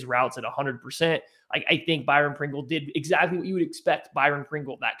routes at 100%. I think Byron Pringle did exactly what you would expect Byron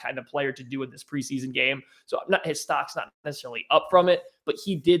Pringle, that kind of player, to do in this preseason game. So his stock's not necessarily up from it, but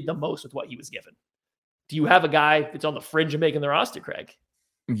he did the most with what he was given. Do you have a guy that's on the fringe of making the roster, Craig?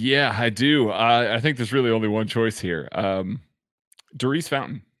 Yeah, I do. I think there's really only one choice here. Darius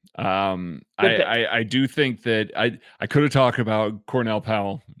Fountain. I do think that I could have talked about Cornell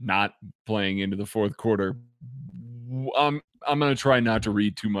Powell not playing into the fourth quarter. I'm going to try not to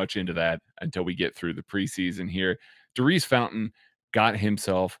read too much into that until we get through the preseason here. Darius Fountain got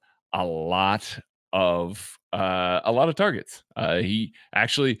himself a lot of targets. He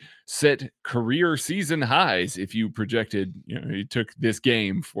actually set career season highs. If you projected, he took this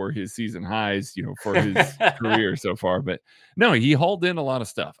game for his season highs, for his career so far. But no, he hauled in a lot of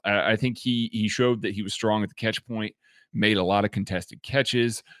stuff. I think he showed that he was strong at the catch point, made a lot of contested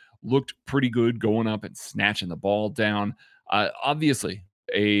catches, looked pretty good going up and snatching the ball down. Obviously,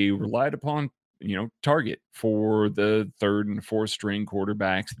 a relied upon, target for the third and fourth string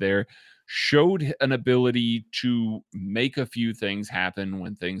quarterbacks there. Showed an ability to make a few things happen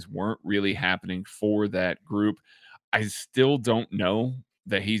when things weren't really happening for that group. I still don't know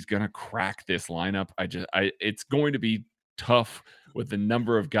that he's going to crack this lineup. It's going to be tough with the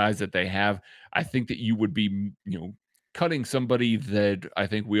number of guys that they have, I think that you would be, cutting somebody that I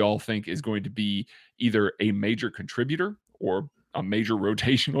think we all think is going to be either a major contributor or a major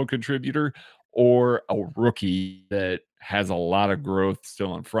rotational contributor or a rookie that has a lot of growth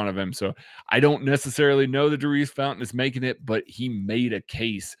still in front of him. So I don't necessarily know that Darius Fountain is making it, but he made a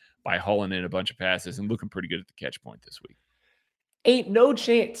case by hauling in a bunch of passes and looking pretty good at the catch point this week. Ain't no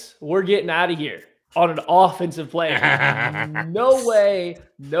chance we're getting out of here on an offensive player. No way,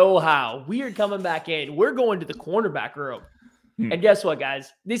 no how. We are coming back in. We're going to the cornerback room. And guess what,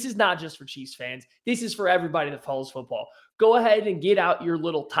 guys? This is not just for Chiefs fans. This is for everybody that follows football. Go ahead and get out your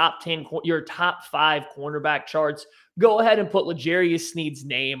little top 10, your top 5 cornerback charts. Go ahead and put L'Jarius Sneed's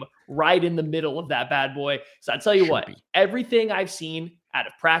name right in the middle of that bad boy. So I tell you what, everything I've seen out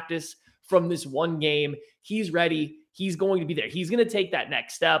of practice from this one game, he's ready. He's going to be there. He's going to take that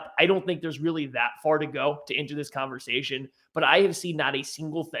next step. I don't think there's really that far to go to enter this conversation, but I have seen not a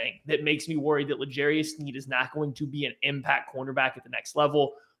single thing that makes me worried that L'Jarius Sneed is not going to be an impact cornerback at the next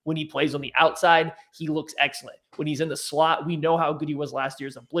level. When he plays on the outside, he looks excellent. When he's in the slot, we know how good he was last year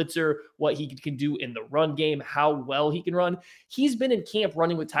as a blitzer, what he can do in the run game, how well he can run. He's been in camp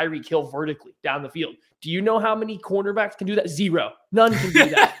running with Tyreek Hill vertically down the field. Do you know how many cornerbacks can do that? 0. None can do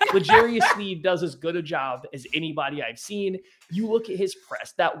that. L'Jarius Sneed does as good a job as anybody I've seen. You look at his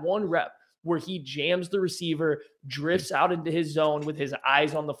press, that one rep where he jams the receiver, drifts out into his zone with his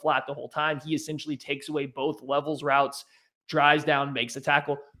eyes on the flat the whole time. He essentially takes away both levels routes, drives down, makes a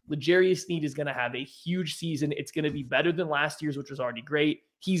tackle. L'Jarius Sneed is going to have a huge season. It's going to be better than last year's, which was already great.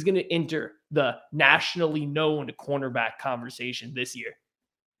 He's going to enter the nationally known cornerback conversation this year.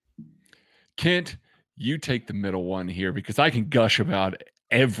 Kent, you take the middle one here because I can gush about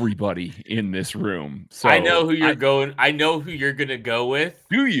everybody in this room. So I know who you're going. I know who you're going to go with.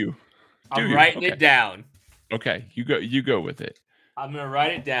 Do you? I'm writing it down. Okay, you go with it. I'm going to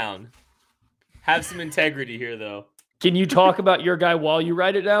write it down. Have some integrity here, though. Can you talk about your guy while you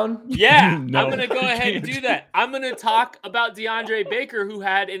write it down? Yeah, no, I'm going to go ahead and do that. I'm going to talk about DeAndre Baker, who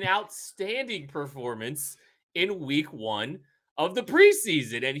had an outstanding performance in week 1 of the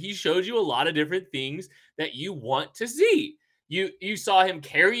preseason, and he showed you a lot of different things that you want to see. You saw him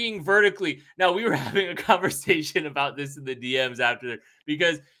carrying vertically. Now, we were having a conversation about this in the DMs after,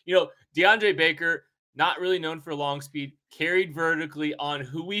 because, DeAndre Baker, not really known for long speed, carried vertically on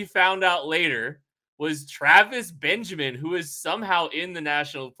who we found out later was Travis Benjamin, who is somehow in the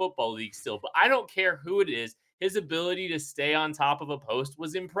National Football League still. But I don't care who it is. His ability to stay on top of a post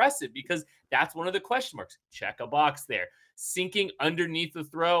was impressive because that's one of the question marks. Check a box there. Sinking underneath the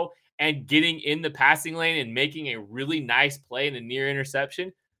throw and getting in the passing lane and making a really nice play in a near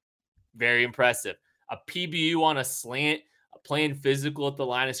interception. Very impressive. A PBU on a slant, playing physical at the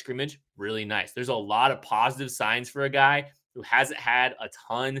line of scrimmage. Really nice. There's a lot of positive signs for a guy who hasn't had a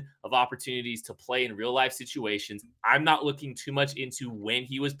ton of opportunities to play in real life situations. I'm not looking too much into when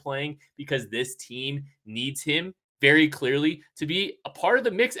he was playing because this team needs him very clearly to be a part of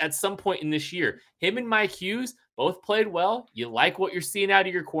the mix at some point in this year. Him and Mike Hughes both played well. You like what you're seeing out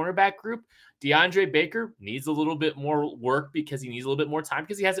of your cornerback group. DeAndre Baker needs a little bit more work because he needs a little bit more time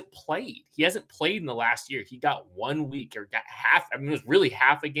because he hasn't played. He hasn't played in the last year. He got 1 week or got half. I mean, it was really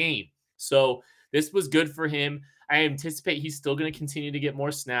half a game. So this was good for him. I anticipate he's still going to continue to get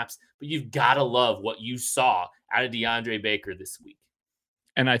more snaps, but you've got to love what you saw out of DeAndre Baker this week.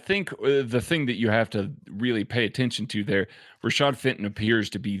 And I think the thing that you have to really pay attention to there, Rashad Fenton appears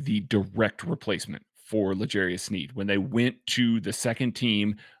to be the direct replacement for L'Jarius Sneed. When they went to the second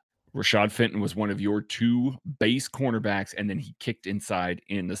team, Rashad Fenton was one of your 2 base cornerbacks, and then he kicked inside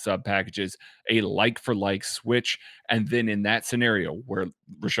in the sub packages, a like-for-like switch. And then in that scenario where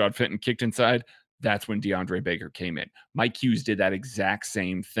Rashad Fenton kicked inside, that's when DeAndre Baker came in. Mike Hughes did that exact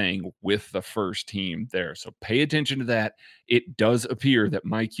same thing with the first team there. So pay attention to that. It does appear that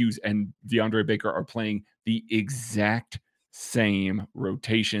Mike Hughes and DeAndre Baker are playing the exact same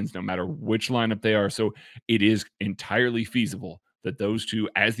rotations, no matter which lineup they are. So it is entirely feasible that those two,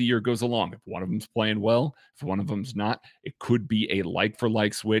 as the year goes along, if one of them's playing well, if one of them's not, it could be a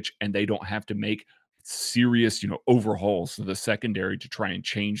like-for-like switch, and they don't have to make serious, overhauls to the secondary to try and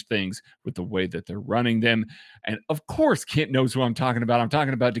change things with the way that they're running them. And of course, Kent knows who I'm talking about. I'm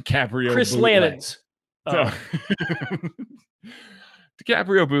talking about DiCaprio. Chris Lannons. So,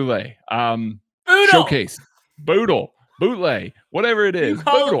 DiCaprio Boulay. Showcase. Boodle. Bootleg. Whatever it is. You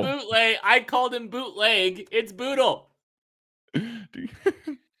call him bootleg. I called him bootleg. It's boodle.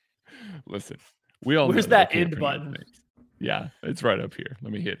 Listen, we all Where's that end button? Yeah, it's right up here.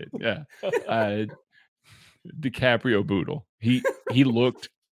 Let me hit it. Yeah. DiCaprio Boodle. He looked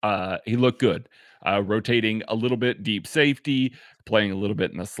good. rotating a little bit deep safety, playing a little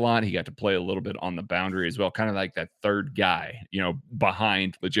bit in the slot. He got to play a little bit on the boundary as well, kind of like that third guy,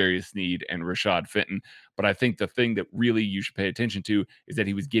 behind L'Jarius Sneed and Rashad Fenton. But I think the thing that really you should pay attention to is that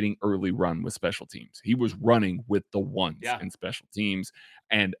he was getting early run with special teams. He was running with the ones in special teams.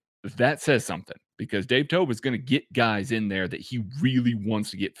 And that says something, because Dave Toub is going to get guys in there that he really wants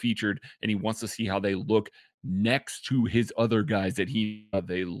to get featured, and he wants to see how they look next to his other guys that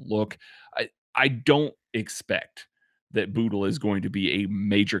they look. I don't expect that Bootle is going to be a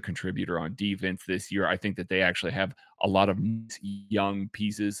major contributor on defense this year. I think that they actually have a lot of young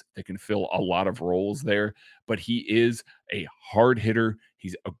pieces that can fill a lot of roles there, but he is a hard hitter.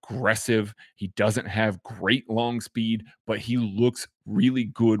 He's aggressive. He doesn't have great long speed, but he looks really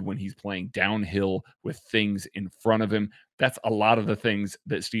good when he's playing downhill with things in front of him. That's a lot of the things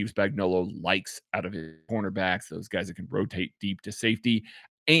that Steve Spagnuolo likes out of his cornerbacks, those guys that can rotate deep to safety,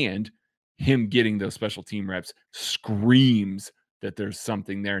 and him getting those special team reps screams that there's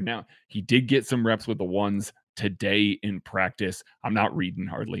something there. Now, he did get some reps with the ones today in practice. I'm not reading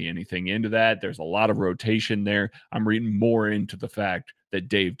hardly anything into that. There's a lot of rotation there. I'm reading more into the fact that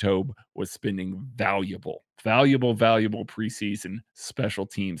Dave Toub was spending valuable preseason special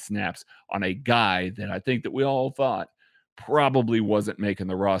team snaps on a guy that I think that we all thought probably wasn't making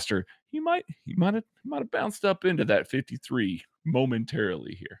the roster. He might have bounced up into that 53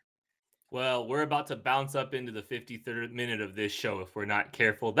 momentarily here. Well, we're about to bounce up into the 53rd minute of this show if we're not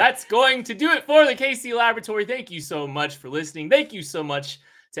careful. That's going to do it for the KC Laboratory. Thank you so much for listening. Thank you so much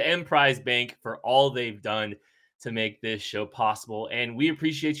to Emprise Bank for all they've done to make this show possible. And we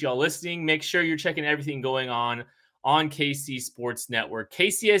appreciate you all listening. Make sure you're checking everything going on KC Sports Network.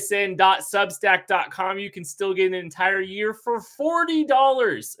 KCSN.substack.com. You can still get an entire year for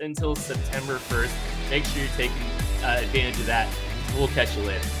 $40 until September 1st. Make sure you're taking advantage of that. We'll catch you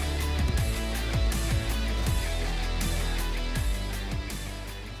later.